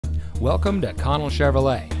Welcome to Connell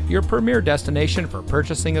Chevrolet, your premier destination for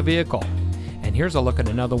purchasing a vehicle. And here's a look at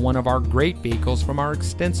another one of our great vehicles from our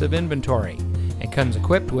extensive inventory. It comes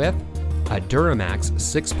equipped with a Duramax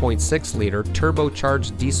 6.6-liter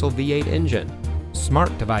turbocharged diesel V8 engine,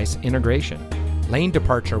 smart device integration, lane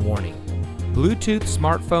departure warning, Bluetooth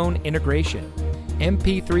smartphone integration,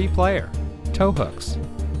 MP3 player, tow hooks,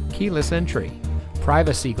 keyless entry,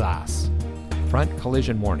 privacy glass, front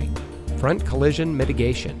collision warning, front collision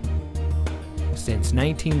mitigation. Since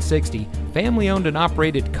 1960, family-owned and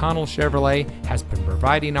operated Connell Chevrolet has been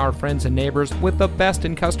providing our friends and neighbors with the best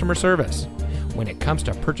in customer service. When it comes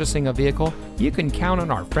to purchasing a vehicle, you can count on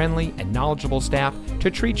our friendly and knowledgeable staff to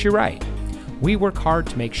treat you right. We work hard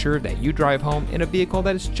to make sure that you drive home in a vehicle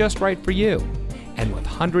that is just right for you. And with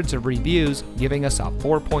hundreds of reviews giving us a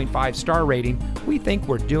 4.5 star rating, we think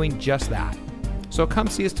we're doing just that. So come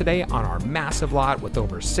see us today on our massive lot with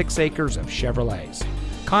over 6 acres of Chevrolets.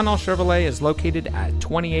 Connell Chevrolet is located at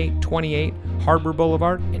 2828 Harbor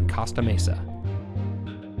Boulevard in Costa Mesa.